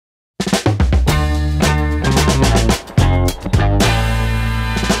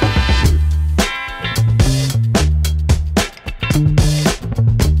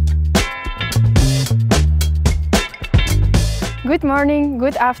Good morning,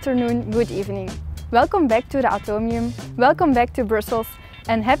 good afternoon, good evening. Welcome back to the Atomium, welcome back to Brussels,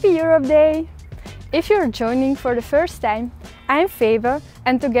 and happy Europe Day! If you're joining for the first time, I'm Febe,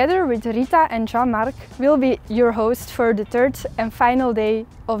 and together with Rita and Jean-Marc, we'll be your host for the third and final day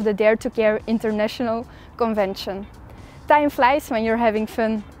of the Dare to Care International Convention. Time flies when you're having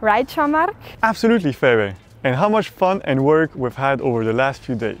fun, right Jean-Marc? Absolutely, Febe. And how much fun and work we've had over the last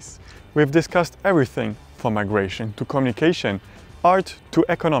few days. We've discussed everything from migration to communication, art to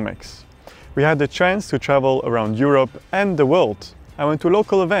economics. We had the chance to travel around Europe and the world. I went to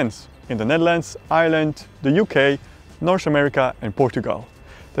local events in the Netherlands, Ireland, the UK, North America and Portugal.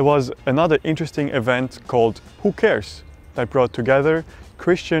 There was another interesting event called Who Cares? That brought together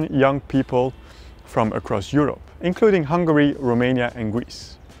Christian young people from across Europe, including Hungary, Romania and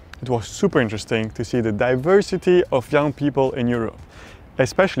Greece. It was super interesting to see the diversity of young people in Europe,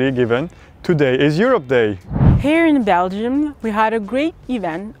 especially given today is Europe Day. Here in Belgium, we had a great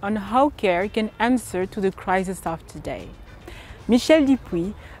event on how care can answer to the crisis of today. Michel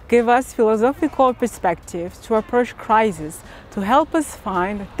Dupuy gave us philosophical perspectives to approach crisis to help us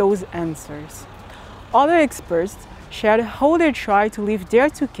find those answers. Other experts shared how they try to live Dare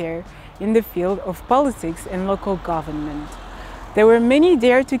to Care in the field of politics and local government. There were many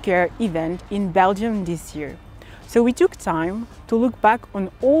Dare to Care events in Belgium this year, so we took time to look back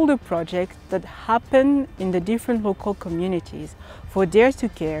on all the projects that happened in the different local communities for Dare to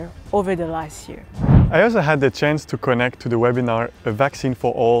Care over the last year. I also had the chance to connect to the webinar A Vaccine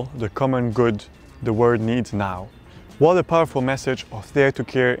for All, the common good the world needs now. What a powerful message of Dare to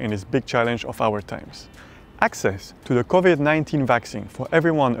Care in this big challenge of our times. Access to the COVID-19 vaccine for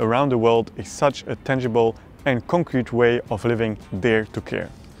everyone around the world is such a tangible and concrete way of living Dare to Care.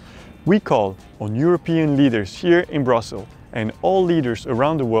 We call on European leaders here in Brussels and all leaders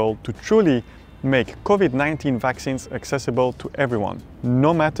around the world to truly make COVID-19 vaccines accessible to everyone,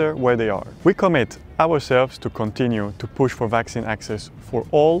 no matter where they are. We commit ourselves to continue to push for vaccine access for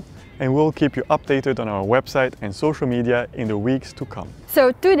all, and we'll keep you updated on our website and social media in the weeks to come.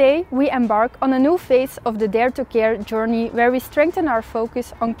 So today we embark on a new phase of the Dare to Care journey where we strengthen our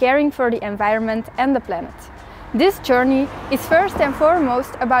focus on caring for the environment and the planet. This journey is first and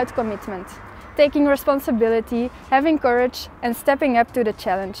foremost about commitment, taking responsibility, having courage and stepping up to the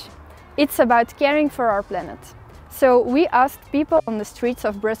challenge. It's about caring for our planet. So we asked people on the streets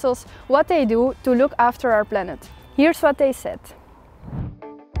of Brussels what they do to look after our planet. Here's what they said.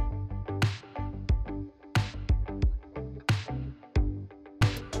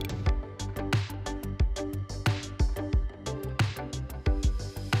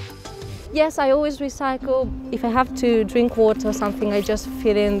 Yes, I always recycle. If I have to drink water or something, I just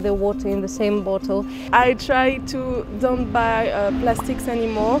fill in the water in the same bottle. I try to don't buy plastics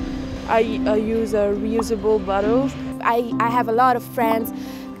anymore. I use reusable bottles. I have a lot of friends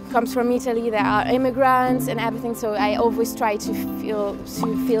comes from Italy that are immigrants and everything, so I always try to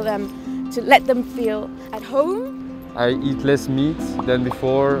let them feel at home. I eat less meat than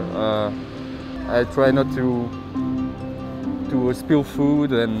before. I try not to spill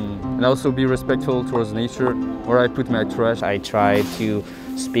food and also be respectful towards nature where I put my trash. I try to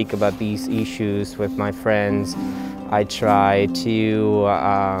speak about these issues with my friends. I try to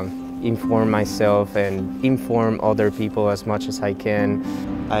inform myself and inform other people as much as I can.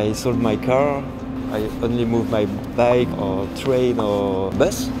 I sold my car. I only move my bike or train or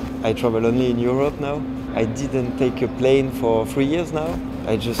bus. I travel only in Europe now. I didn't take a plane for 3 years now.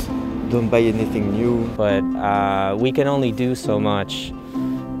 I just don't buy anything new. But we can only do so much,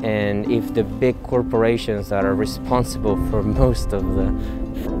 and if the big corporations that are responsible for most of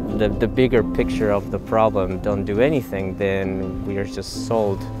the bigger picture of the problem don't do anything, then we are just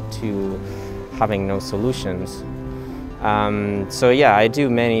sold to having no solutions. So yeah, I do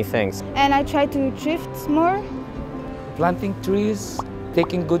many things. And I try to thrift more. Planting trees,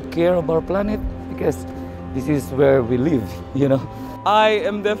 taking good care of our planet, because this is where we live, you know. I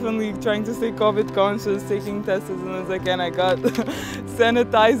am definitely trying to stay COVID conscious, taking tests as soon as I can. I got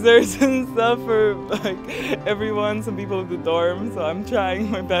sanitizers and stuff for everyone, some people in the dorm, so I'm trying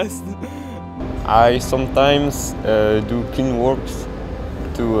my best. I sometimes do clean works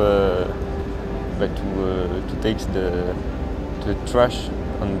to take the trash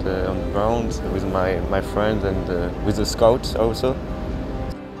on the ground with my friends and with the scouts also.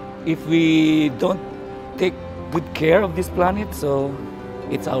 If we don't take good care of this planet, so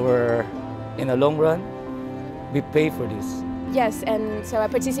it's in the long run, we pay for this. Yes, and so I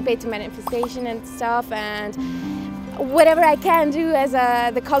participate in manifestation and stuff, and whatever I can do as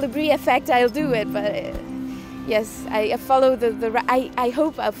the colibri effect, I'll do it. But yes, I follow I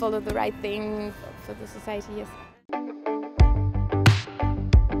hope I follow the right thing for the society. Yes.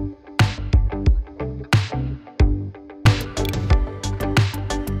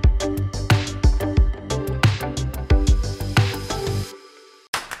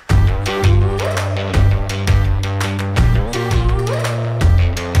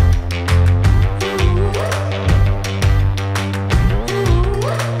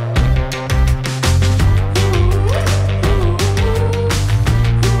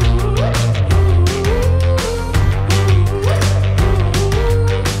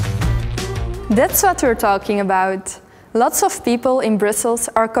 That's what we're talking about. Lots of people in Brussels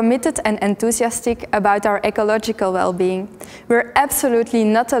are committed and enthusiastic about our ecological well-being. We're absolutely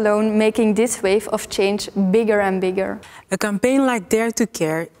not alone making this wave of change bigger and bigger. A campaign like Dare to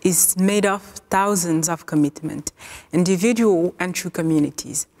Care is made of thousands of commitment, individual and through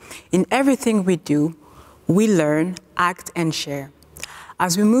communities. In everything we do, we learn, act and share.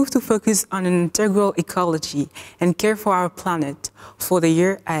 As we move to focus on an integral ecology and care for our planet for the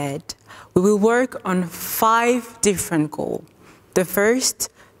year ahead, we will work on 5 different goals. The first,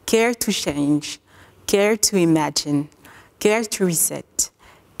 care to change, care to imagine, care to reset,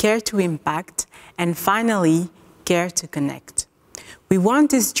 care to impact, and finally, care to connect. We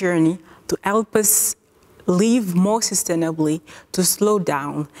want this journey to help us live more sustainably, to slow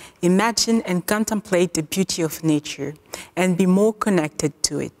down, imagine and contemplate the beauty of nature, and be more connected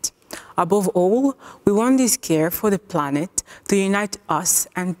to it. Above all, we want this care for the planet to unite us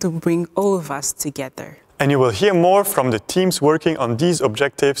and to bring all of us together. And you will hear more from the teams working on these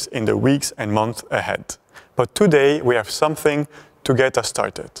objectives in the weeks and months ahead. But today we have something to get us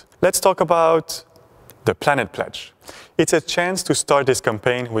started. Let's talk about the Planet Pledge. It's a chance to start this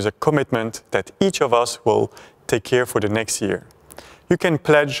campaign with a commitment that each of us will take care for the next year. You can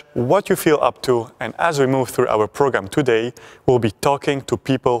pledge what you feel up to, and as we move through our program today, we'll be talking to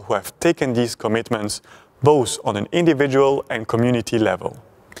people who have taken these commitments both on an individual and community level.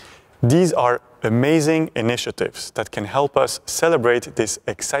 These are amazing initiatives that can help us celebrate this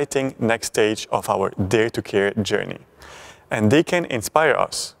exciting next stage of our Dare to Care journey. And they can inspire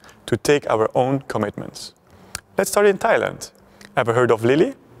us to take our own commitments. Let's start in Thailand. Ever heard of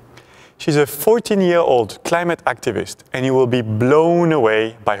Lily? She's a 14-year-old climate activist, and you will be blown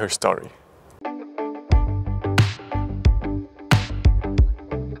away by her story.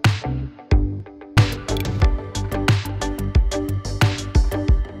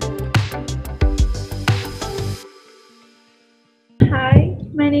 Hi,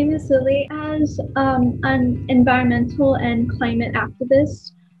 my name is Lily. As an environmental and climate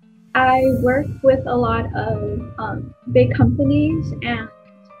activist, I work with a lot of big companies and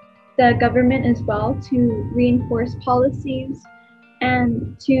the government as well to reinforce policies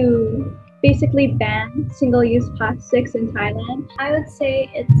and to basically ban single-use plastics in Thailand. I would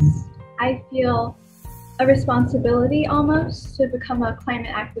say I feel a responsibility almost to become a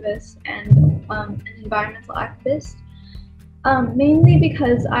climate activist and an environmental activist, mainly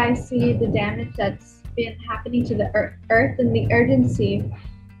because I see the damage that's been happening to the earth and the urgency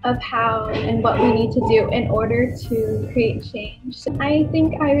of how and what we need to do in order to create change. I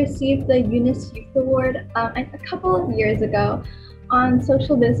think I received the Eunice Youth Award a couple of years ago on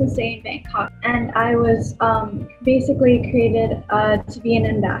Social Business Day in Bangkok, and I was basically created to be an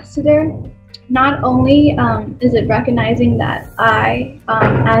ambassador. Not only is it recognizing that I,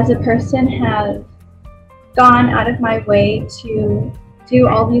 as a person, have gone out of my way to do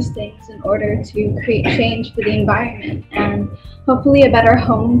all these things in order to create change for the environment and hopefully a better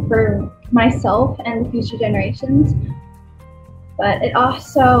home for myself and the future generations. But it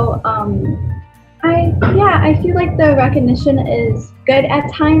also, I feel like the recognition is good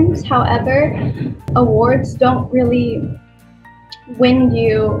at times. However, awards don't really win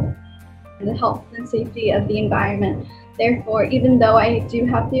you the health and safety of the environment. Therefore, even though I do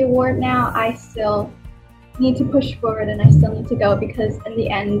have the award now, I still need to push forward and I still need to go, because in the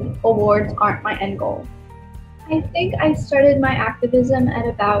end, awards aren't my end goal. I think I started my activism at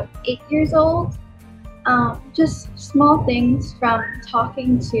about 8 years old. Just small things from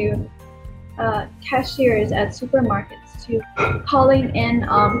talking to cashiers at supermarkets to calling in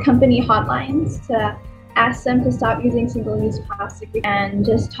company hotlines to ask them to stop using single-use plastic, and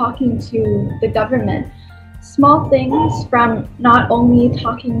just talking to the government. Small things from not only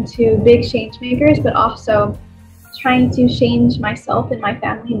talking to big change makers, but also trying to change myself and my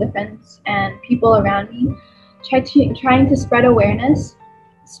family and the friends and people around me. Trying to spread awareness.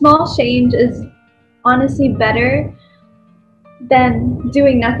 Small change is honestly better than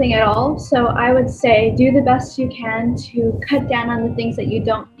doing nothing at all. So I would say do the best you can to cut down on the things that you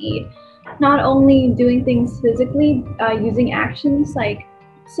don't need. Not only doing things physically, using actions like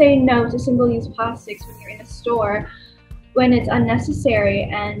say no to single-use plastics when you're in a store when it's unnecessary,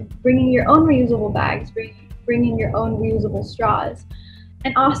 and bringing your own reusable bags, bringing your own reusable straws.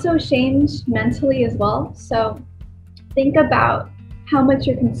 And also change mentally as well. So think about how much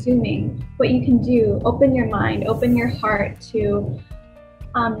you're consuming, what you can do, open your mind, open your heart to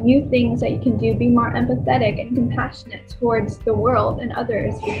new things that you can do, be more empathetic and compassionate towards the world and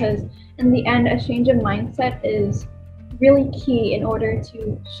others, because in the end, a change of mindset is really key in order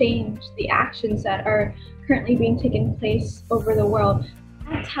to change the actions that are currently being taken place over the world.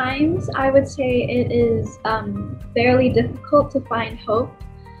 At times, I would say it is fairly difficult to find hope,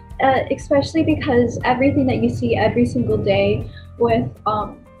 especially because everything that you see every single day with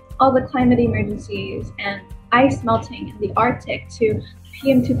all the climate emergencies and ice melting in the Arctic to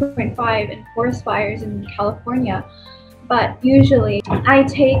PM 2.5 and forest fires in California. But usually I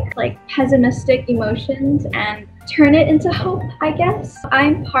take like pessimistic emotions and turn it into hope, I guess.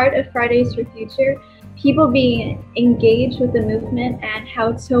 I'm part of Fridays for Future. People being engaged with the movement and how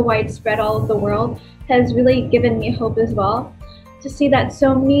it's so widespread all over the world has really given me hope as well. To see that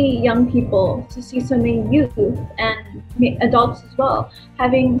so many young people, to see so many youth and adults as well,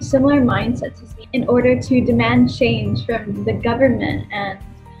 having similar mindsets as me in order to demand change from the government and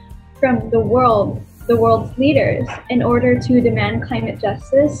from the world's leaders in order to demand climate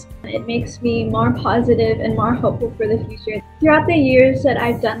justice. It makes me more positive and more hopeful for the future. Throughout the years that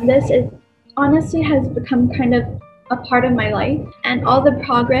I've done this, it honestly has become kind of a part of my life and all the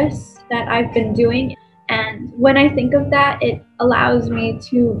progress that I've been doing. And when I think of that, it allows me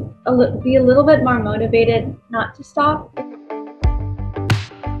to be a little bit more motivated not to stop.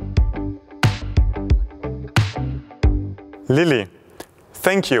 Lily,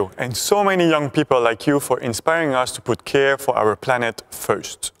 thank you, and so many young people like you for inspiring us to put care for our planet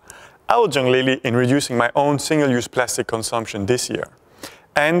first. I will join Lily in reducing my own single-use plastic consumption this year,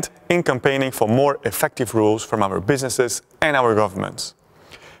 and in campaigning for more effective rules from our businesses and our governments.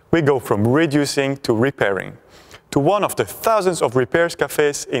 We go from reducing to repairing, to one of the thousands of repairs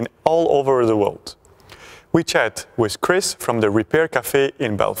cafes in all over the world. We chat with Chris from the Repair Cafe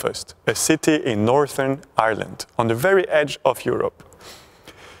in Belfast, a city in Northern Ireland, on the very edge of Europe.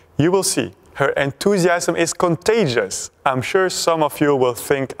 You will see, her enthusiasm is contagious. I'm sure some of you will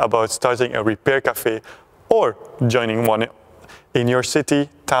think about starting a repair cafe or joining one in your city,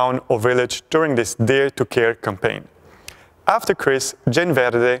 town or village during this Dare to Care campaign. After Chris, Gen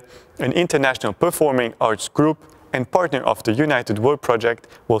Verde, an international performing arts group and partner of the United World Project,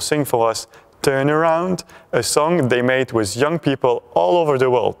 will sing for us Turn Around, a song they made with young people all over the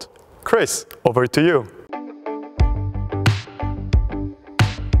world. Chris, over to you.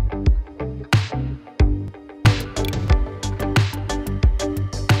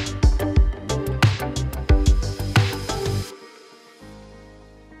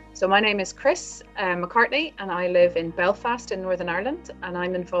 So my name is Chris McCartney and I live in Belfast in Northern Ireland, and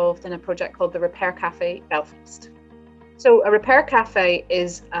I'm involved in a project called the Repair Cafe Belfast. So a Repair Cafe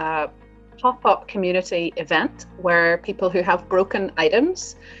is a pop-up community event where people who have broken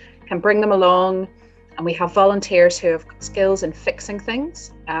items can bring them along, and we have volunteers who have skills in fixing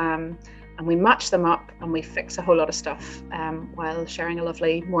things, and we match them up and we fix a whole lot of stuff while sharing a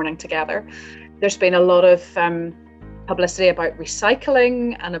lovely morning together. There's been a lot of publicity about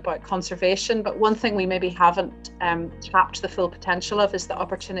recycling and about conservation, but one thing we maybe haven't tapped the full potential of is the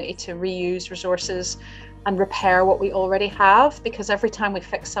opportunity to reuse resources and repair what we already have, because every time we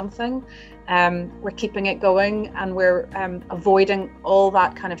fix something, we're keeping it going and we're avoiding all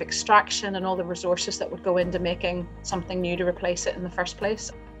that kind of extraction and all the resources that would go into making something new to replace it in the first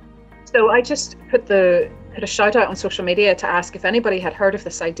place. So I just put a shout out on social media to ask if anybody had heard of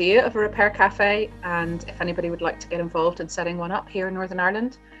this idea of a repair cafe and if anybody would like to get involved in setting one up here in Northern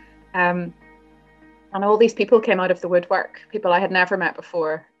Ireland. And all these people came out of the woodwork, people I had never met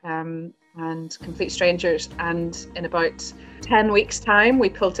before, and complete strangers. And in about 10 weeks' time, we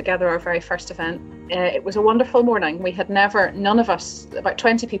pulled together our very first event. It was a wonderful morning. We had none of us, about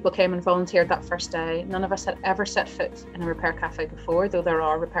 20 people came and volunteered that first day. None of us had ever set foot in a repair cafe before, though there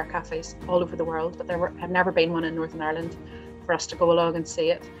are repair cafes all over the world, but there had never been one in Northern Ireland for us to go along and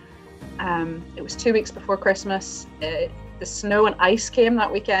see it. It was 2 weeks before Christmas. The snow and ice came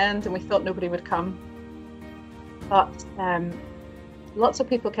that weekend and we thought nobody would come. But lots of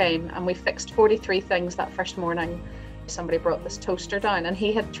people came and we fixed 43 things that first morning. Somebody brought this toaster down and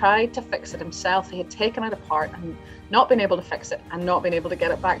he had tried to fix it himself. He had taken it apart and not been able to fix it and not been able to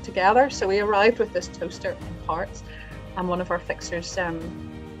get it back together. So we arrived with this toaster in parts, and one of our fixers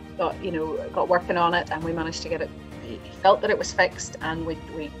got working on it, and we managed to get it. He felt that it was fixed, and we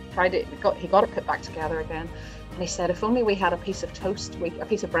tried it. He got it put back together again. And he said, if only we had a piece of toast, a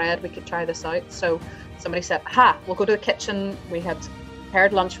piece of bread, we could try this out. So somebody said, we'll go to the kitchen. We had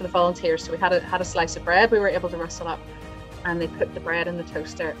prepared lunch for the volunteers, so we had a slice of bread we were able to rustle up, and they put the bread in the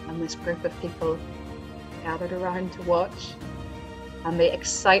toaster, and this group of people gathered around to watch, and the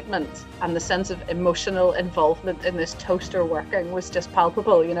excitement and the sense of emotional involvement in this toaster working was just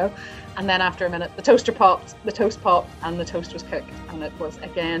palpable, you know. And then after a minute, the toast popped, and the toast was cooked, and it was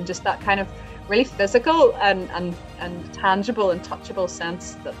again just that kind of really physical and tangible and touchable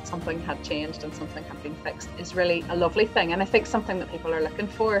sense that something had changed and something had been fixed is really a lovely thing, and I think something that people are looking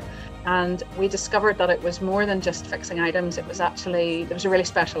for. And we discovered that it was more than just fixing items. It was actually, there was a really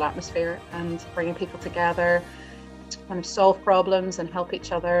special atmosphere and bringing people together to kind of solve problems and help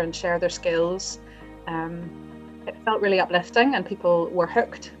each other and share their skills. It felt really uplifting and people were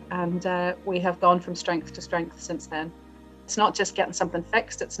hooked, and we have gone from strength to strength since then. It's not just getting something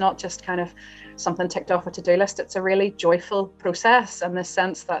fixed, it's not just kind of something ticked off a to-do list, it's a really joyful process, in the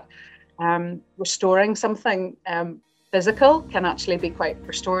sense that restoring something physical can actually be quite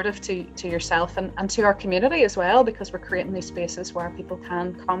restorative to yourself and to our community as well, because we're creating these spaces where people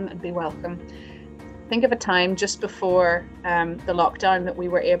can come and be welcome. Think of a time just before the lockdown that we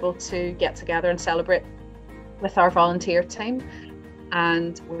were able to get together and celebrate with our volunteer team,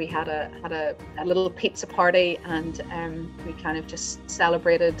 and we had a little pizza party, and we kind of just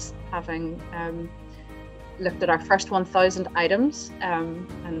celebrated having looked at our first 1,000 items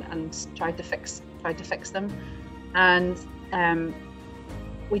and tried to fix them, and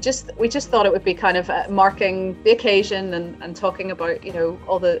we just thought it would be kind of marking the occasion and talking about, you know,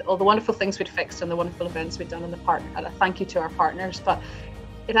 all the wonderful things we'd fixed and the wonderful events we'd done in the park, and a thank you to our partners. But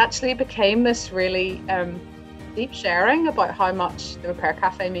it actually became this really deep sharing about how much the Repair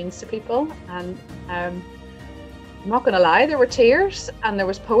Cafe means to people. And I'm not going to lie, there were tears and there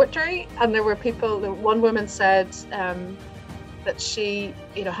was poetry, and there were people. One woman said that she,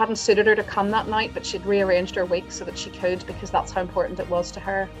 you know, hadn't suited her to come that night, but she'd rearranged her week so that she could, because that's how important it was to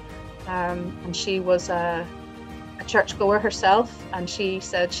her. And she was a churchgoer herself, and she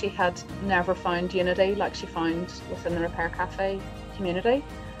said she had never found unity like she found within the Repair Cafe community.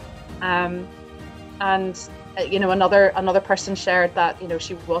 And you know, another person shared that, you know,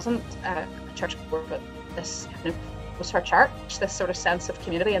 she wasn't a churchgoer, but this kind of was her church, this sort of sense of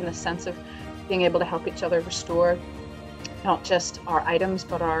community and this sense of being able to help each other restore not just our items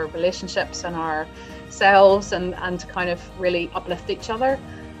but our relationships and ourselves, and to kind of really uplift each other.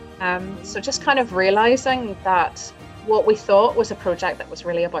 So just kind of realizing that what we thought was a project that was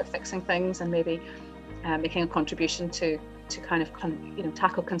really about fixing things and maybe making a contribution to kind of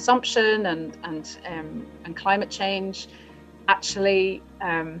tackle consumption and climate change actually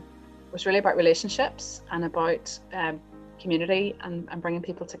was really about relationships and about community and bringing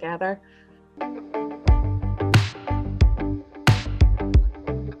people together.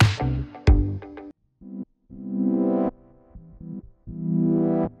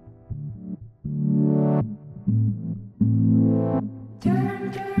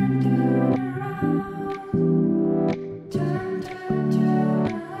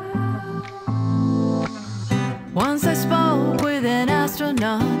 Once I spoke with an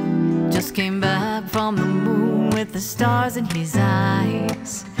astronaut, just came back from the moon with the stars in his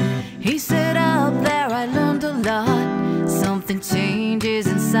eyes. He said, up there I learned a lot. Something changes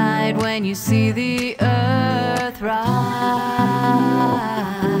inside when you see the earth rise.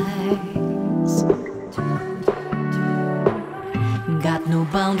 Got no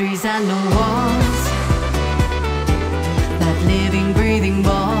boundaries and no walls. That living, breathing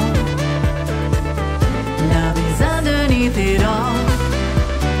ball. Love is underneath it all.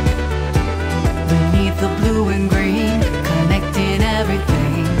 Beneath the blue and green, connecting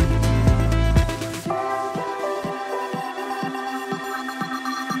everything.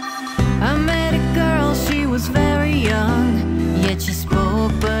 I met a girl, she was very young, yet she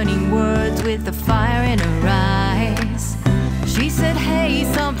spoke burning words with the fire in her eyes. She said, hey,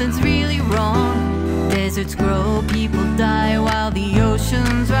 something's really wrong. Deserts grow, people die while the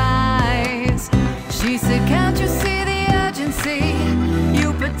oceans rise. She said, can't you see the urgency?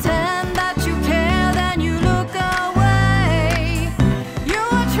 You pretend that you care, then you look away. You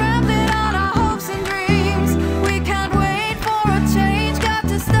are trampling on our hopes and dreams. We can't wait for a change, got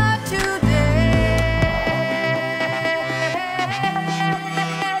to start today.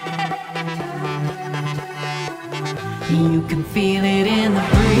 You can feel it in the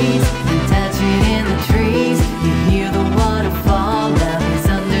breeze and touch it in the trees. You hear the waterfall, love is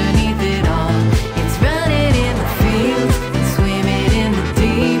underneath it all. Running in the fields and swimming in the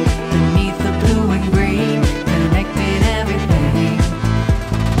deep, beneath the blue and green, connecting everything.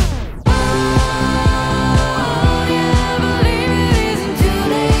 Oh, yeah, believe it isn't too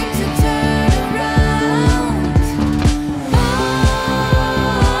late to turn around. Oh,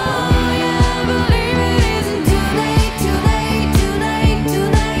 yeah, believe it isn't too late, too late, too late, too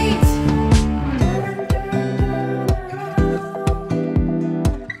late.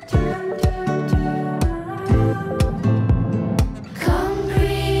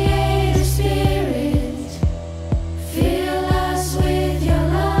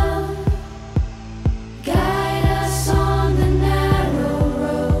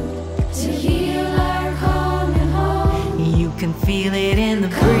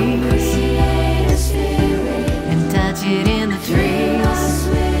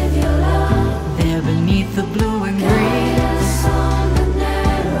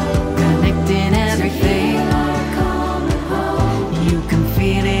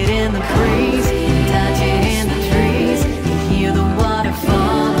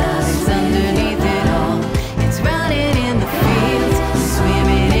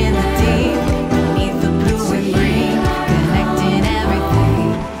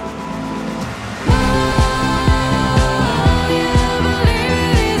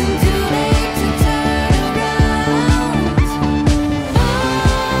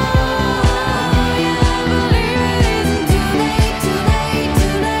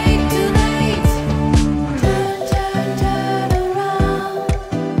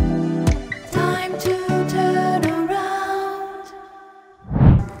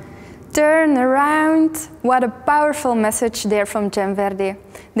 What a powerful message there from Jen Verde.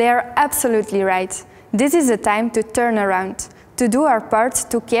 They are absolutely right. This is the time to turn around, to do our part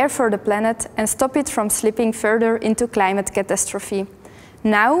to care for the planet and stop it from slipping further into climate catastrophe.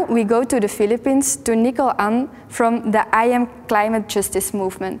 Now we go to the Philippines to Nicole Ann from the I Am Climate Justice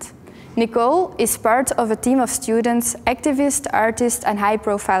movement. Nicole is part of a team of students, activists, artists and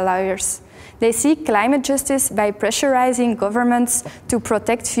high-profile lawyers. They seek climate justice by pressurizing governments to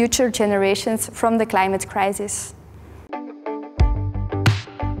protect future generations from the climate crisis.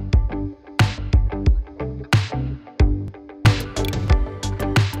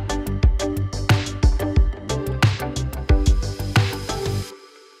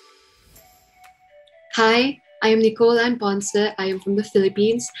 Hi, I am Nicole Ann Ponce. I am from the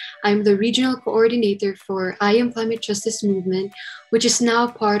Philippines. I am the regional coordinator for I Am Climate Justice Movement, which is now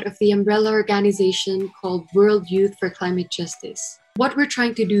part of the umbrella organization called World Youth for Climate Justice. What we're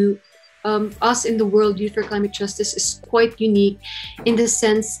trying to do, us in the World Youth for Climate Justice, is quite unique in the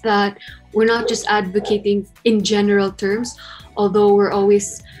sense that we're not just advocating in general terms, although we're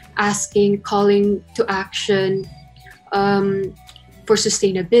always asking, calling to action, for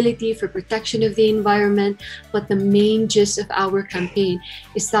sustainability, for protection of the environment, but the main gist of our campaign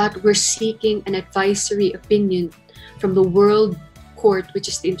is that we're seeking an advisory opinion from the World Court, which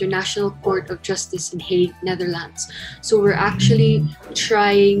is the International Court of Justice in Hague, Netherlands. So we're actually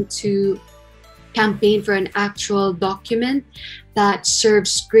trying to campaign for an actual document that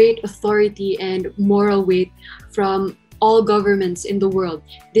serves great authority and moral weight from all governments in the world.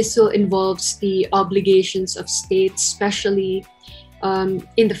 This will involve the obligations of states, especially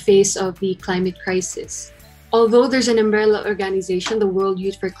in the face of the climate crisis. Although there's an umbrella organization, the World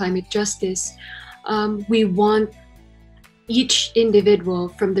Youth for Climate Justice, we want each individual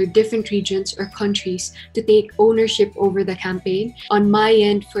from their different regions or countries to take ownership over the campaign. On my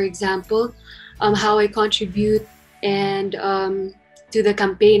end, for example, how I contribute and to the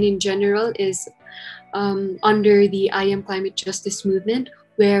campaign in general is under the I Am Climate Justice Movement,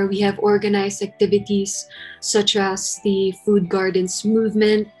 where we have organized activities such as the Food Gardens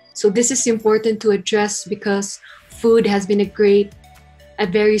movement. So this is important to address because food has been a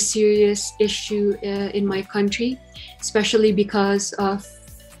very serious issue in my country, especially because of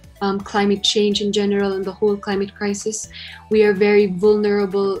climate change in general and the whole climate crisis. We are very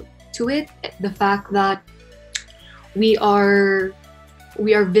vulnerable to it. The fact that we are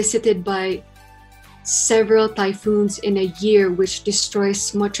visited by several typhoons in a year, which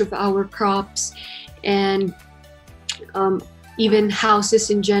destroys much of our crops and even houses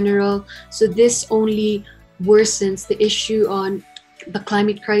in general. So this only worsens the issue on the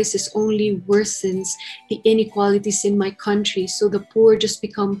climate crisis, only worsens the inequalities in my country. So the poor just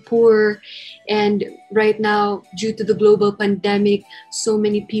become poorer. And right now, due to the global pandemic, so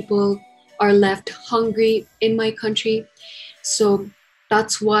many people are left hungry in my country. So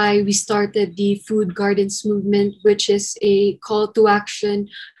that's why we started the Food Gardens movement, which is a call to action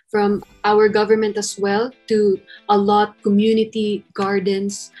from our government as well to allot community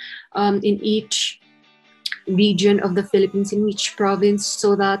gardens in each region of the Philippines, in each province,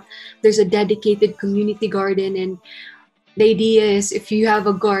 so that there's a dedicated community garden. And the idea is if you have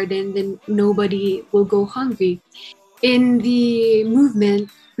a garden, then nobody will go hungry. In the movement,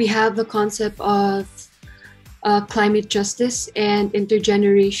 we have the concept of climate justice and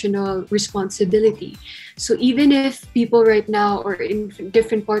intergenerational responsibility. So even if people right now or in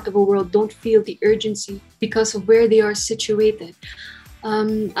different parts of the world don't feel the urgency because of where they are situated,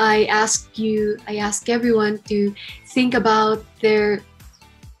 I ask everyone to think about their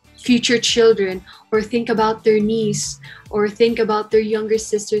future children, or think about their niece, or think about their younger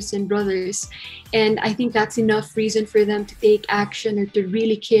sisters and brothers. And I think that's enough reason for them to take action or to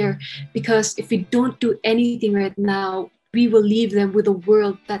really care, because if we don't do anything right now, we will leave them with a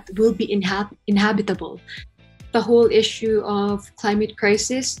world that will be inhabitable. The whole issue of climate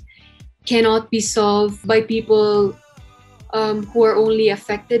crisis cannot be solved by people who are only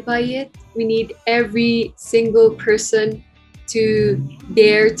affected by it. We need every single person to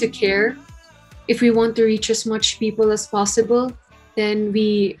dare to care. If we want to reach as much people as possible, then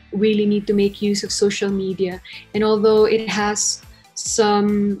we really need to make use of social media. And although it has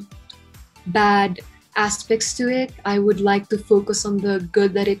some bad aspects to it, I would like to focus on the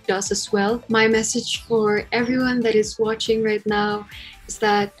good that it does as well. My message for everyone that is watching right now is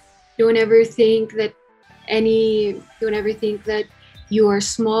that don't ever think that you are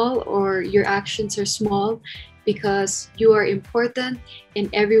small or your actions are small, because you are important, and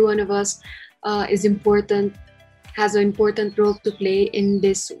every one of us is important, has an important role to play in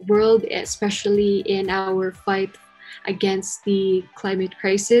this world, especially in our fight against the climate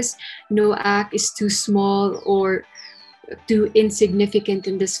crisis. No act is too small or too insignificant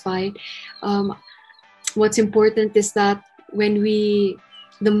in this fight. What's important is that the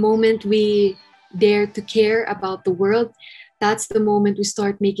moment we dare to care about the world, that's the moment we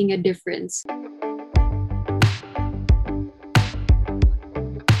start making a difference.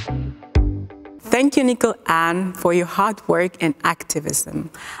 Thank you, Nicole Anne, for your hard work and activism.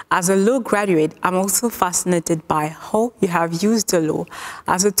 As a law graduate, I'm also fascinated by how you have used the law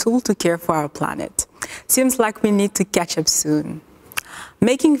as a tool to care for our planet. Seems like we need to catch up soon.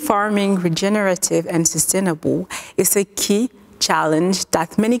 Making farming regenerative and sustainable is a key challenge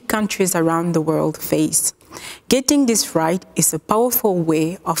that many countries around the world face. Getting this right is a powerful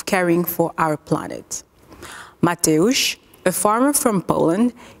way of caring for our planet. Mateusz, a farmer from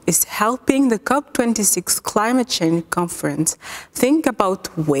Poland, is helping the COP26 climate change conference think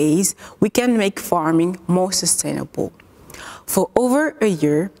about ways we can make farming more sustainable. For over a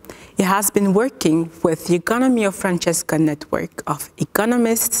year, he has been working with the Economy of Francesca network of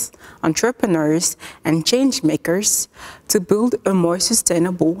economists, entrepreneurs, and change makers to build a more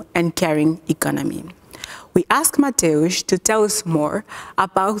sustainable and caring economy. We asked Mateusz to tell us more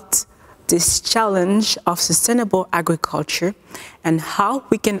about this challenge of sustainable agriculture and how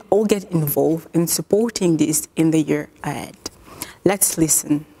we can all get involved in supporting this in the year ahead. Let's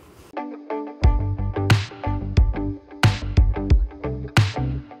listen.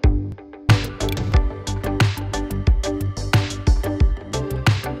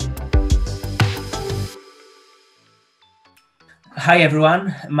 Hi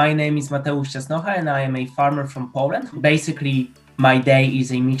everyone, my name is Mateusz Ciasnocha and I am a farmer from Poland. Basically, my day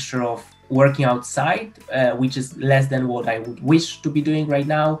is a mixture of working outside, which is less than what I would wish to be doing right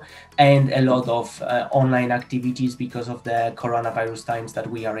now, and a lot of online activities because of the coronavirus times that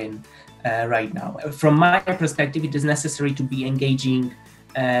we are in right now. From my perspective, it is necessary to be engaging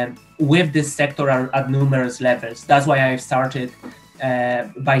with this sector at numerous levels. That's why I've started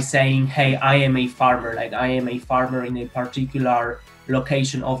by saying, hey, I am a farmer, like I am a farmer in a particular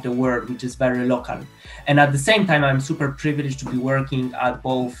location of the world, which is very local. And at the same time, I'm super privileged to be working at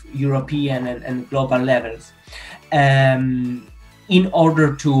both European and global levels in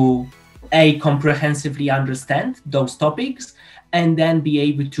order to comprehensively understand those topics and then be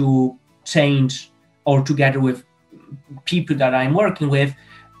able to change, or together with people that I'm working with,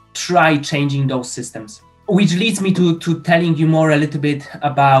 try changing those systems. Which leads me to telling you more a little bit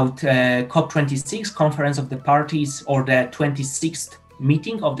about COP26, Conference of the Parties, or the 26th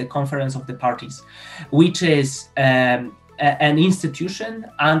meeting of the Conference of the Parties, which is an institution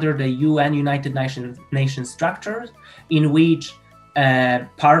under the UN, United Nations structure, in which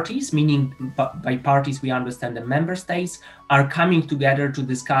parties, meaning by parties we understand the member states, are coming together to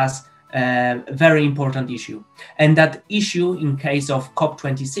discuss a very important issue. And that issue, in case of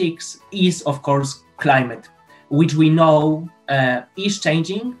COP26, is of course climate, which we know is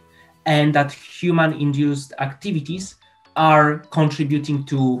changing, and that human-induced activities are contributing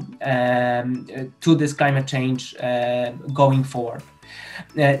to this climate change going forward.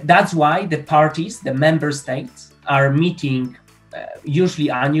 That's why the parties, the member states, are meeting usually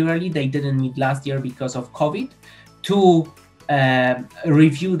annually. They didn't meet last year because of COVID, to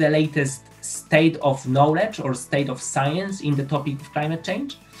review the latest state of knowledge or state of science in the topic of climate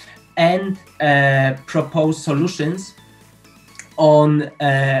change, and propose solutions on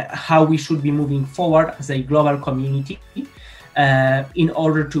how we should be moving forward as a global community in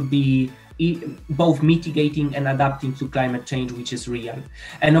order to be both mitigating and adapting to climate change, which is real.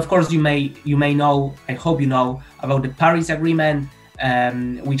 And of course, you may know, I hope you know, about the Paris Agreement,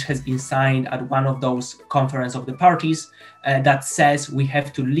 which has been signed at one of those Conference of the Parties, that says we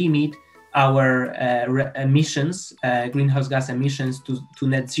have to limit our emissions, greenhouse gas emissions, to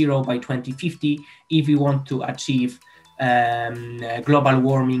net zero by 2050 if we want to achieve global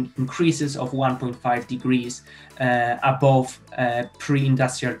warming increases of 1.5 degrees above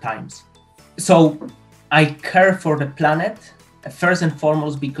pre-industrial times. So I care for the planet first and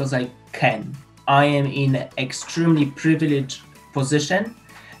foremost because I can. I am in an extremely privileged position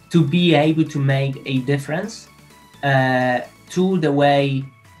to be able to make a difference to the way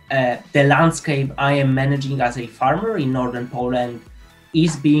the landscape I am managing as a farmer in northern Poland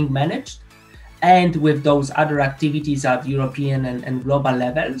is being managed, and with those other activities at European and global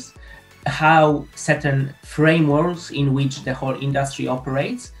levels, how certain frameworks in which the whole industry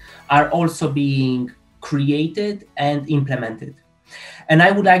operates are also being created and implemented. And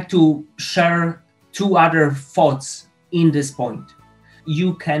I would like to share two other thoughts in this point.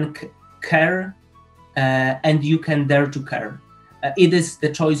 You can care and you can dare to care. it is the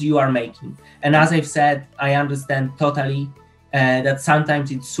choice you are making. And as I've said, I understand totally that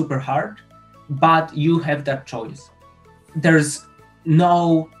sometimes it's super hard, but you have that choice. There's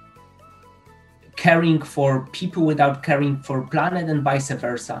no caring for people without caring for planet, and vice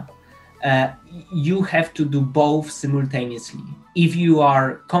versa. You have to do both simultaneously. If you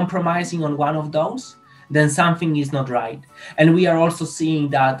are compromising on one of those, then something is not right. And we are also seeing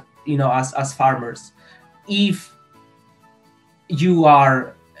that, as farmers, if you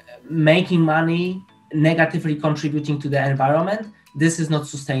are making money negatively contributing to the environment, this is not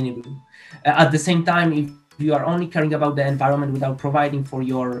sustainable. At the same time, if you are only caring about the environment without providing for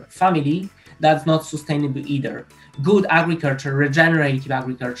your family, that's not sustainable either. Good agriculture, regenerative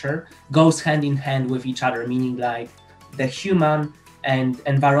agriculture, goes hand in hand with each other, meaning like the human and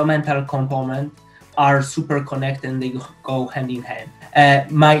environmental component are super connected and they go hand in hand.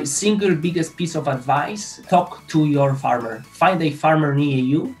 My single biggest piece of advice, talk to your farmer. Find a farmer near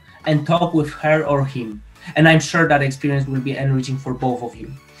you and talk with her or him. And I'm sure that experience will be enriching for both of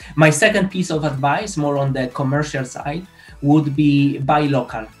you. My second piece of advice, more on the commercial side, would be buy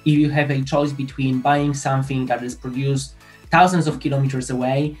local. If you have a choice between buying something that is produced thousands of kilometers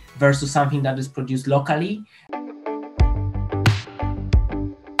away versus something that is produced locally.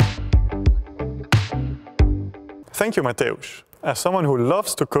 Thank you, Mateusz. As someone who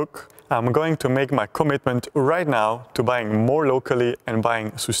loves to cook, I'm going to make my commitment right now to buying more locally and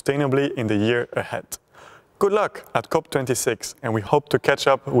buying sustainably in the year ahead. Good luck at COP26, and we hope to catch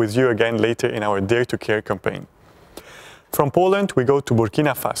up with you again later in our Dare to Care campaign. From Poland, we go to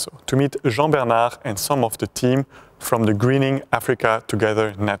Burkina Faso to meet Jean-Bernard and some of the team from the Greening Africa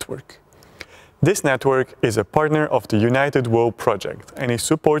Together network. This network is a partner of the United World Project and is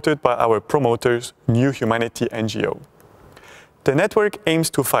supported by our promoters, New Humanity NGO. The network aims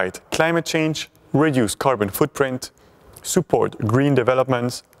to fight climate change, reduce carbon footprint, support green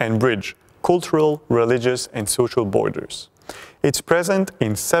developments, and bridge cultural, religious, and social borders. It's present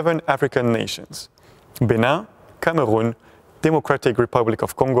in 7 African nations: Benin, Cameroon, Democratic Republic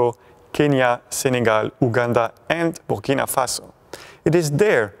of Congo, Kenya, Senegal, Uganda, and Burkina Faso. It is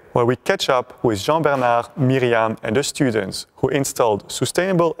there where we catch up with Jean-Bernard, Myriam, and the students who installed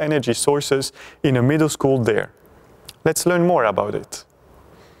sustainable energy sources in a middle school there. Let's learn more about it.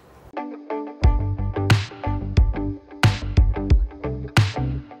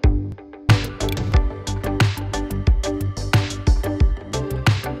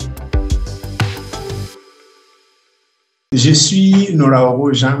 Je suis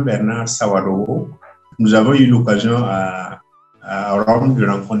Noraoro Jean-Bernard Sawadoro. Nous avons eu l'occasion à Rome de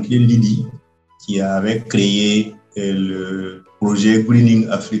rencontrer Lydie, qui avait créé le projet Greening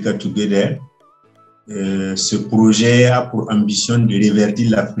Africa Together. Ce projet a pour ambition de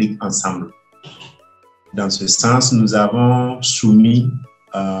reverdir l'Afrique ensemble. Dans ce sens, nous avons soumis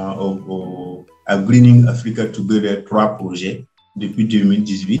à Greening Africa Together 3 projets depuis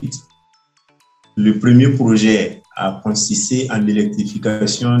 2018. Le premier projet a consisté en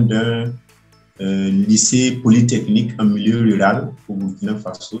l'électrification d'un lycée polytechnique en milieu rural au Burkina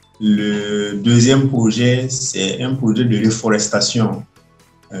Faso. Le deuxième projet, c'est un projet de reforestation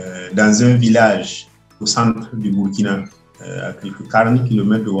dans un village au centre du Burkina, à quelques 40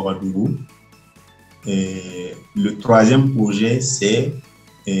 km de Ouagadougou. Et le troisième projet, c'est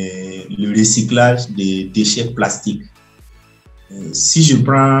le recyclage des déchets plastiques. Si je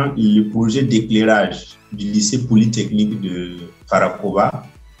prends le projet d'éclairage du lycée polytechnique de Farakoba,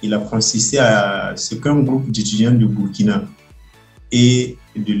 il a consisté à ce qu'un groupe d'étudiants du Burkina et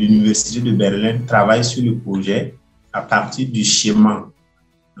de l'Université de Berlin travaillent sur le projet à partir du schéma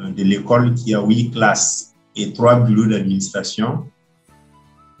de l'école qui a 8 classes et 3 bureaux d'administration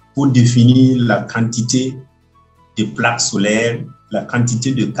pour définir la quantité de plaques solaires, la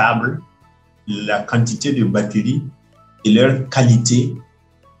quantité de câbles, la quantité de batteries et leur qualité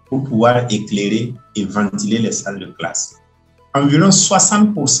pour pouvoir éclairer et ventiler les salles de classe. Environ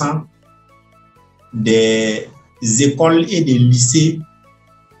 60% des écoles et des lycées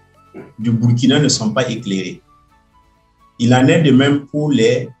du Burkina ne sont pas éclairés. Il en est de même pour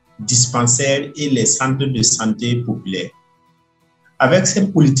les dispensaires et les centres de santé populaires. Avec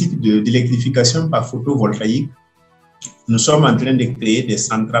cette politique d'électrification par photovoltaïque, nous sommes en train de créer des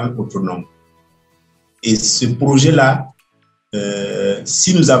centrales autonomes. Et ce projet-là,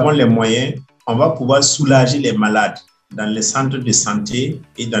 si nous avons les moyens, on va pouvoir soulager les malades dans les centres de santé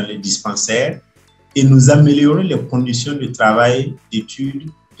et dans les dispensaires et nous améliorer les conditions de travail, d'études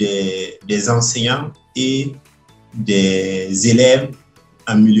des enseignants et des élèves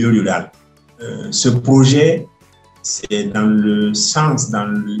en milieu rural. Ce projet, c'est dans le sens,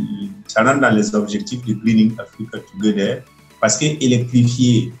 ça rentre dans les objectifs de Greening Africa Together Parce que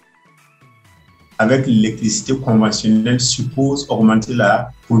électrifier avec l'électricité conventionnelle suppose augmenter la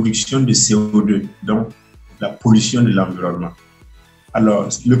production de CO2, donc la pollution de l'environnement. Alors,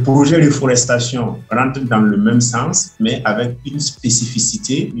 le projet reforestation rentre dans le même sens, mais avec une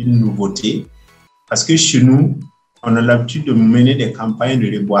spécificité, une nouveauté, parce que chez nous, on a l'habitude de mener des campagnes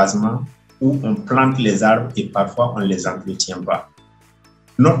de reboisement où on plante les arbres et parfois on ne les entretient pas.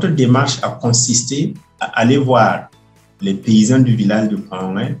 Notre démarche a consisté à aller voir les paysans du village de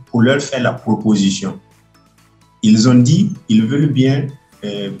Panouin pour leur faire la proposition. Ils ont dit qu'ils veulent bien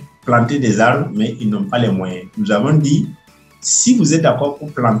planter des arbres, mais ils n'ont pas les moyens. Nous avons dit, si vous êtes d'accord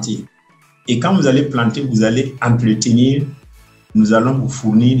pour planter, et quand vous allez planter, vous allez entretenir, nous allons vous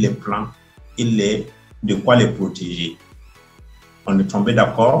fournir les plants et de quoi les protéger. On est tombé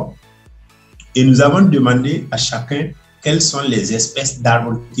d'accord et nous avons demandé à chacun quelles sont les espèces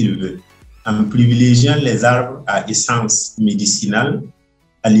d'arbres qu'il veut, en privilégiant les arbres à essence médicinale,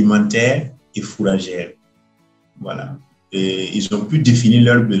 alimentaire et fourragère. Voilà. Et ils ont pu définir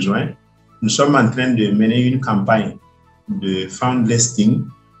leurs besoins. Nous sommes en train de mener une campagne de fundraising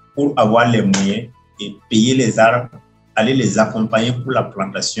pour avoir les moyens et payer les arbres, aller les accompagner pour la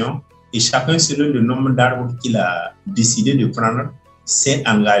plantation. Et chacun, selon le nombre d'arbres qu'il a décidé de prendre, s'est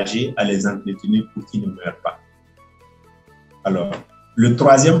engagé à les entretenir pour qu'ils ne meurent pas. Alors, le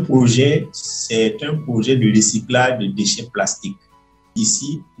troisième projet, c'est un projet de recyclage de déchets plastiques.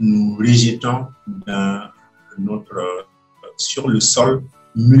 Ici, nous rejetons sur le sol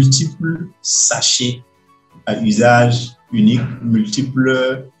multiples sachets à usage unique,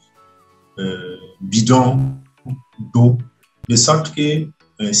 multiples bidons d'eau, de sorte que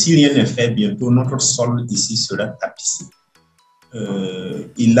si rien n'est fait, bientôt notre sol ici sera tapissé.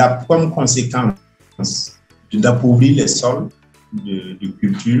 Il a comme conséquence d'appauvrir les sols de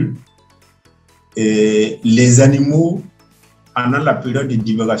culture. Et les animaux, pendant la période de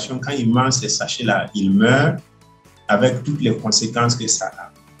divagation, quand ils mangent ces sachets-là, ils meurent avec toutes les conséquences que ça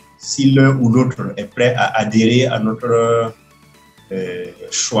a. Si l'un ou l'autre est prêt à adhérer à notre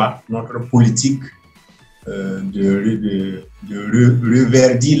choix, notre politique de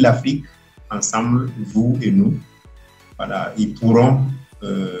reverdir l'Afrique ensemble, vous et nous, voilà, ils pourront,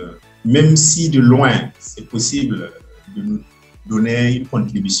 même si de loin c'est possible de nous donner une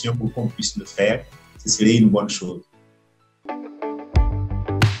contribution pour qu'on puisse le faire, ce serait une bonne chose.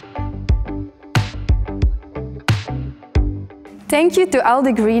 Thank you to all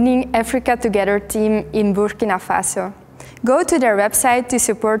the Greening Africa Together team in Burkina Faso. Go to their website to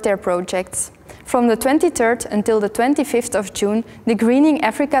support their projects. From the 23rd until the 25th of June, the Greening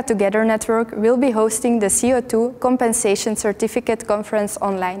Africa Together network will be hosting the CO2 Compensation Certificate Conference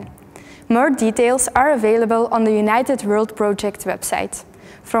online. More details are available on the United World Project website.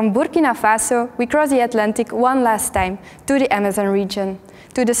 From Burkina Faso, we cross the Atlantic one last time to the Amazon region,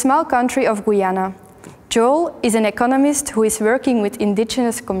 to the small country of Guyana. Joel is an economist who is working with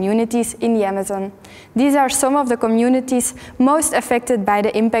indigenous communities in the Amazon. These are some of the communities most affected by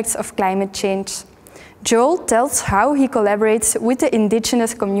the impacts of climate change. Joel tells how he collaborates with the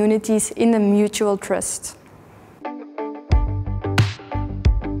indigenous communities in a mutual trust.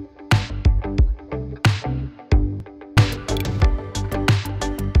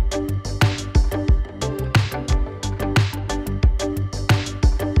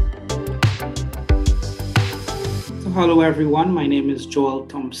 Hello everyone, my name is Joel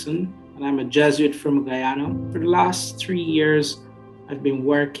Thompson and I'm a Jesuit from Guyana. For the last 3 years, I've been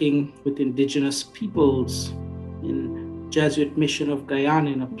working with indigenous peoples in Jesuit Mission of Guyana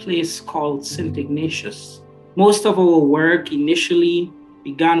in a place called St. Ignatius. Most of our work initially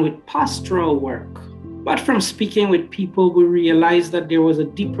began with pastoral work, but from speaking with people, we realized that there was a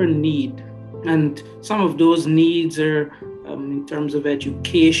deeper need, and some of those needs are in terms of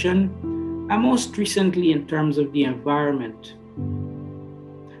education, and most recently in terms of the environment.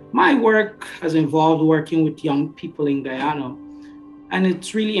 My work has involved working with young people in Guyana, and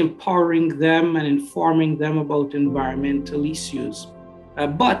it's really empowering them and informing them about environmental issues.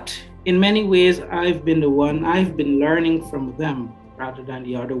 But in many ways, I've been learning from them rather than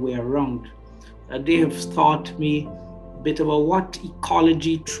the other way around. They have taught me a bit about what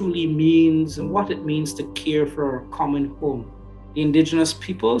ecology truly means and what it means to care for our common home. The indigenous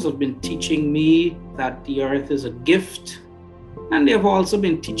peoples have been teaching me that the earth is a gift, and they've also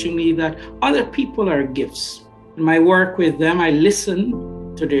been teaching me that other people are gifts. In my work with them, I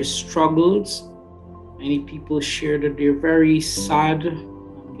listen to their struggles. Many people share that they're very sad,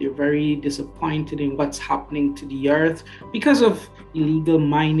 they're very disappointed in what's happening to the earth because of illegal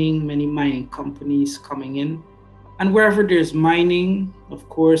mining, many mining companies coming in. And wherever there's mining, of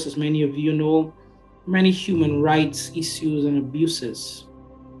course, as many of you know, many human rights issues and abuses.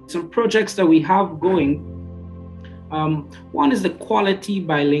 Some projects that we have going, one is the Quality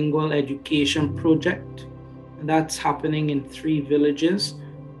Bilingual Education Project, and that's happening in 3 villages,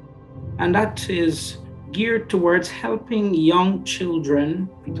 and that is geared towards helping young children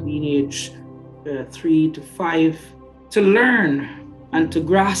between age 3 to 5 to learn and to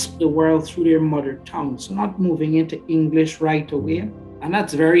grasp the world through their mother tongue, so not moving into English right away. And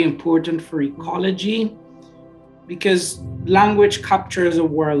that's very important for ecology, because language captures a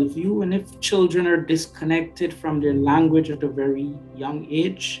worldview, and if children are disconnected from their language at a very young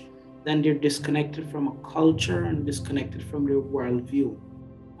age, then they're disconnected from a culture and disconnected from their worldview.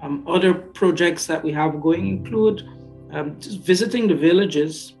 Other projects that we have going include just visiting the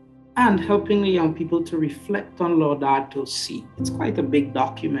villages and helping the young people to reflect on Laudato Si. It's quite a big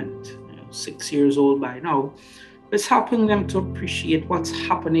document, 6 years old by now. It's helping them to appreciate what's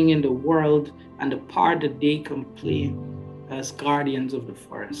happening in the world and the part that they can play as guardians of the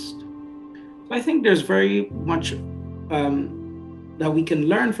forest. So I think there's very much that we can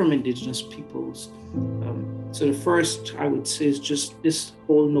learn from Indigenous peoples. So the first, I would say, is just this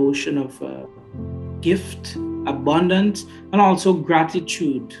whole notion of gift, abundance, and also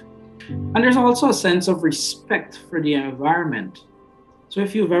gratitude. And there's also a sense of respect for the environment. So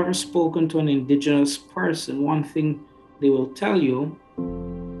if you've ever spoken to an Indigenous person, one thing they will tell you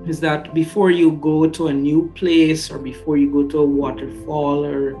is that before you go to a new place, or before you go to a waterfall,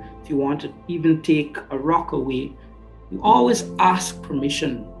 or if you want to even take a rock away, you always ask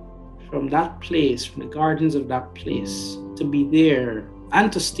permission from that place, from the guardians of that place, to be there and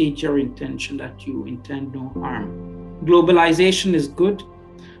to state your intention that you intend no harm. Globalization is good,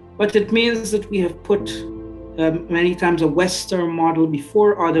 but it means that we have put many times a Western model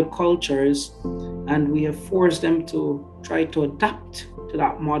before other cultures, and we have forced them to try to adapt to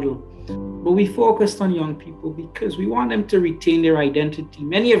that model. But we focused on young people because we want them to retain their identity.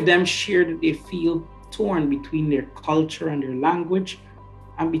 Many of them share that they feel torn between their culture and their language,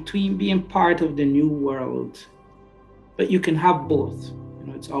 and between being part of the new world. But you can have both.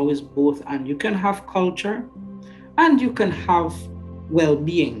 It's always both, and you can have culture and you can have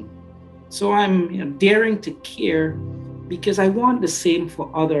well-being. So I'm daring to care because I want the same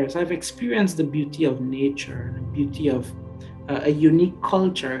for others. I've experienced the beauty of nature, the beauty of a unique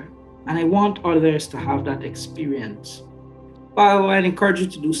culture, and I want others to have that experience. Well, I'd encourage you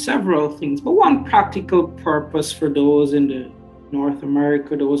to do several things, but one practical purpose for those in the North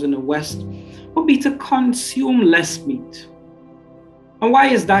America, those in the West, would be to consume less meat. And why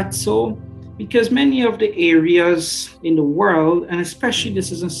is that so? Because many of the areas in the world, and especially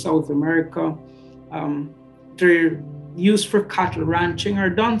this is in South America, they're used for cattle ranching are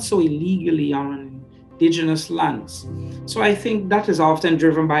done so illegally on indigenous lands. So I think that is often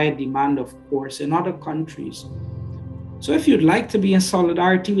driven by a demand, of course, in other countries. So if you'd like to be in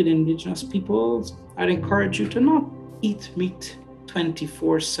solidarity with indigenous peoples, I'd encourage you to not eat meat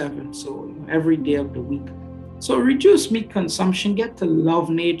 24/7, so every day of the week. So reduce meat consumption, get to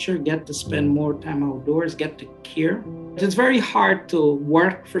love nature, get to spend more time outdoors, get to care. It's very hard to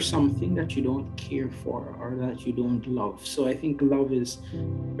work for something that you don't care for or that you don't love. So I think love is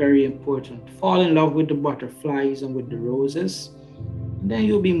very important. Fall in love with the butterflies and with the roses, and then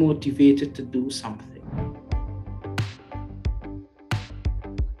you'll be motivated to do something.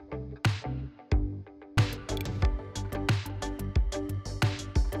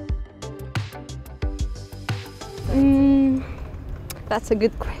 That's a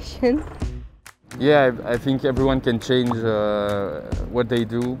good question. Yeah, I think everyone can change what they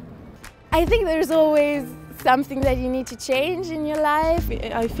do. I think there's always something that you need to change in your life.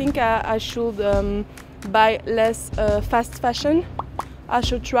 I think I should buy less fast fashion. I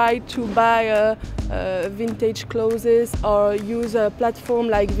should try to buy vintage clothes or use a platform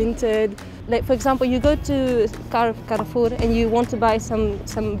like Vinted. Like for example, you go to Carrefour and you want to buy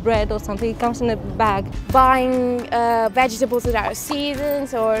some bread or something, it comes in a bag. Buying vegetables that are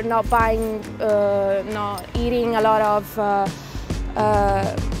seasons, or not eating a lot of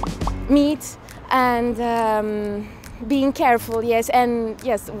meat, and being careful, yes, and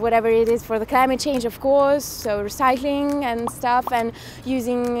yes, whatever it is for the climate change, of course, so recycling and stuff, and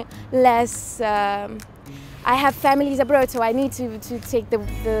using less. I have families abroad, so I need to take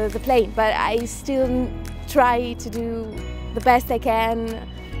the plane, but I still try to do the best I can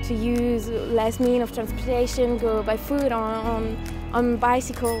to use less means of transportation, go by foot, on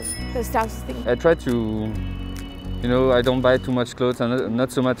bicycle, those types of things. I try to, I don't buy too much clothes. I'm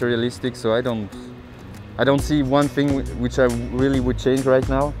not so materialistic, so I don't see one thing which I really would change right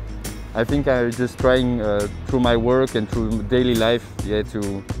now. I think I'm just trying through my work and through daily life, yeah,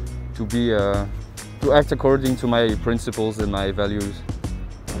 to be to act according to my principles and my values.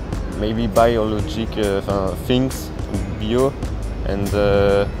 Maybe biological things, bio, and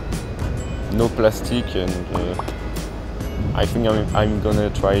no plastic. And I think I'm gonna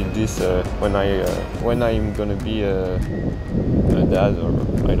try this when I'm gonna be a dad, or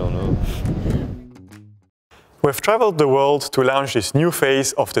I don't know. We've traveled the world to launch this new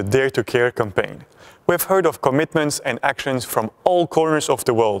phase of the Dare to Care campaign. We've heard of commitments and actions from all corners of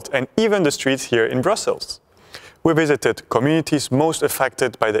the world and even the streets here in Brussels. We visited communities most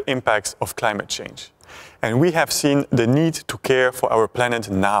affected by the impacts of climate change. And we have seen the need to care for our planet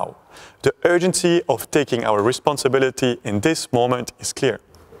now. The urgency of taking our responsibility in this moment is clear.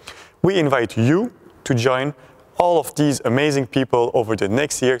 We invite you to join all of these amazing people over the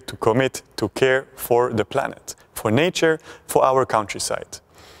next year to commit to care for the planet, for nature, for our countryside.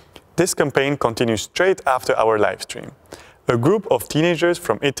 This campaign continues straight after our live stream. A group of teenagers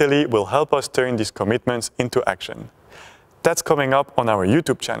from Italy will help us turn these commitments into action. That's coming up on our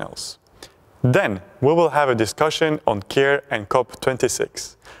YouTube channels. Then we will have a discussion on CARE and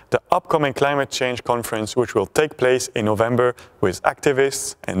COP26, the upcoming climate change conference which will take place in November with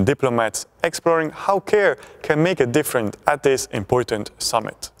activists and diplomats exploring how CARE can make a difference at this important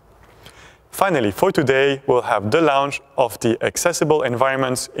summit. Finally, for today, we'll have the launch of the Accessible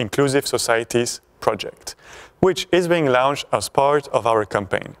Environments, Inclusive Societies project, which is being launched as part of our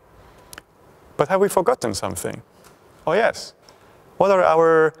campaign. But have we forgotten something? Oh yes, what are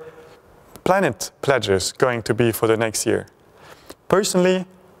our planet pledges going to be for the next year? Personally,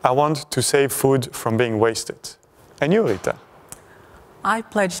 I want to save food from being wasted. And you, Rita? I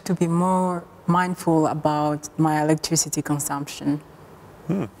pledge to be more mindful about my electricity consumption.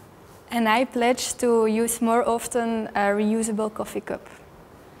 And I pledge to use more often a reusable coffee cup.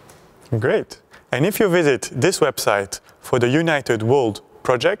 Great. And if you visit this website for the United World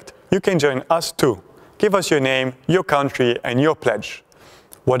project, you can join us too. Give us your name, your country, and your pledge.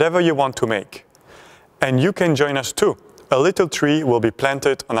 Whatever you want to make. And you can join us too. A little tree will be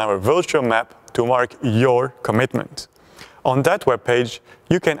planted on our virtual map to mark your commitment. On that webpage,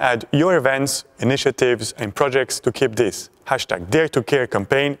 you can add your events, initiatives, and projects to keep this #DareToCare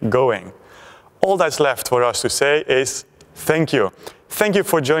campaign going. All that's left for us to say is thank you. Thank you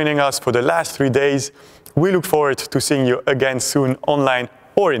for joining us for the last 3 days. We look forward to seeing you again soon online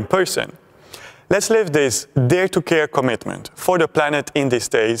or in person. Let's live this Dare to Care commitment for the planet in these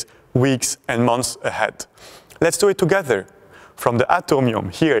days, weeks and months ahead. Let's do it together, from the Atomium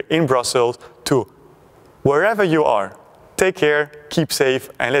here in Brussels to wherever you are. Take care, keep safe,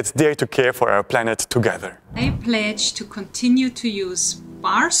 and let's dare to care for our planet together. I pledge to continue to use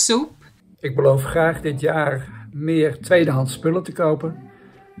bar soap. Ik beloof graag dit jaar meer tweedehands spullen te kopen,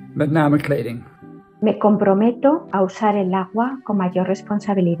 met name kleding. Me comprometo a usar el agua con mayor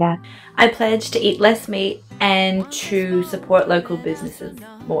responsabilidad. I pledge to eat less meat and to support local businesses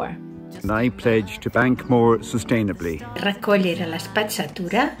more. And I pledge to bank more sustainably. Raccogliere la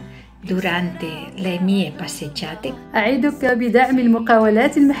spazzatura durante le mie passeggiate. أعدك بدعم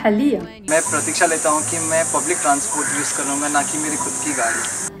المقاولات المحلية. मैं प्रतीक्षा लेता हूँ कि मैं public transport use करूँगा ना कि मेरी खुद की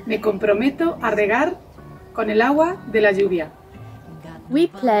गाड़ी. Me comprometo a regar con el agua de la lluvia. We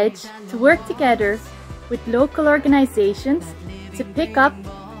pledge to work together with local organizations to pick up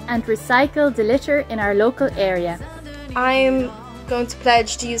and recycle the litter in our local area. I'm going to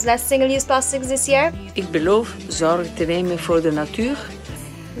pledge to use less single-use plastics this year. Ik beloof zorg te nemen voor de natuur.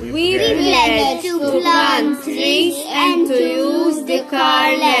 We pledge to plant trees and to use the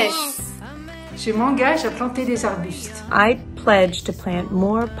car less. Je m'engage à planter des arbustes. I pledge to plant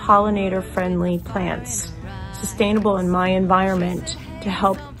more pollinator-friendly plants, sustainable in my environment, to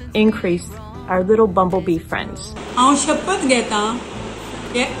help increase our little bumblebee friends. I शपथ घेता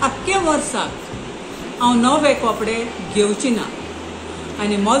की आख्या वर्साक हांव नवे कपडे घेवची ना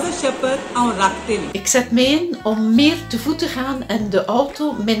आणि माझी शपथ हांव राखतली. Ik zet me in om meer te voet te gaan en de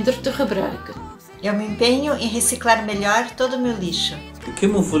auto minder te gebruiken. Eu me empenho em reciclar melhor todo o meu lixo.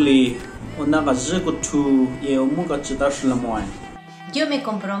 Yo me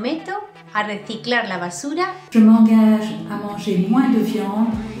comprometo a reciclar la basura. Je m'engage à manger moins de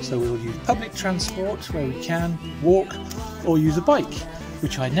viande. So we will use public transport where we can, walk or use a bike,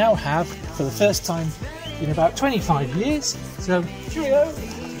 which I now have for the first time in about 25 years. So, cheerio!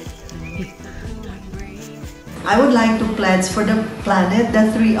 I would like to pledge for the planet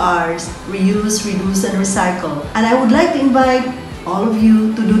the 3 R's: reuse, reduce and recycle. And I would like to invite all of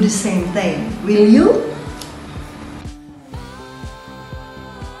you to do the same thing. Will you?